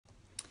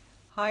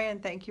Hi,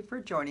 and thank you for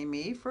joining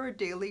me for a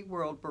daily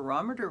World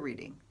Barometer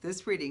reading.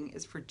 This reading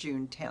is for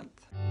June 10th.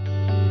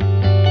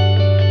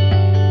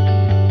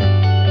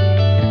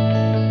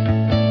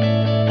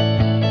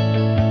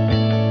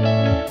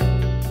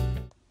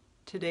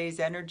 Today's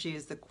energy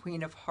is the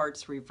Queen of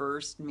Hearts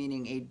reversed,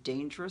 meaning a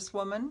dangerous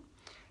woman.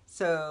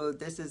 So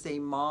this is a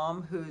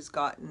mom who's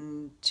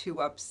gotten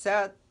too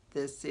upset.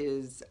 This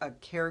is a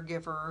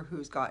caregiver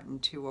who's gotten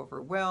too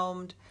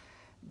overwhelmed.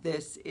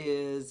 This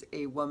is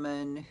a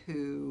woman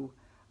who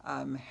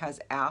has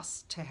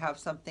asked to have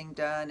something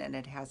done and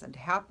it hasn't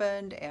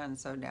happened, and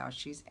so now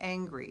she's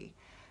angry.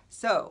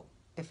 So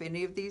if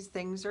any of these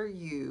things are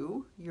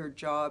you, your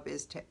job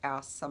is to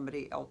ask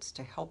somebody else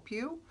to help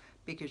you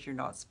because you're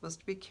not supposed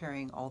to be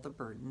carrying all the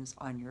burdens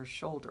on your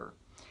shoulder.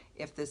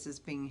 If this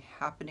is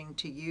happening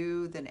to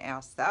you, then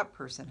ask that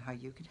person how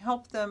you can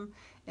help them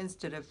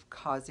instead of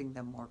causing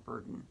them more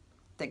burden.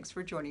 Thanks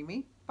for joining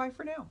me. Bye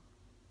for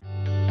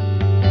now.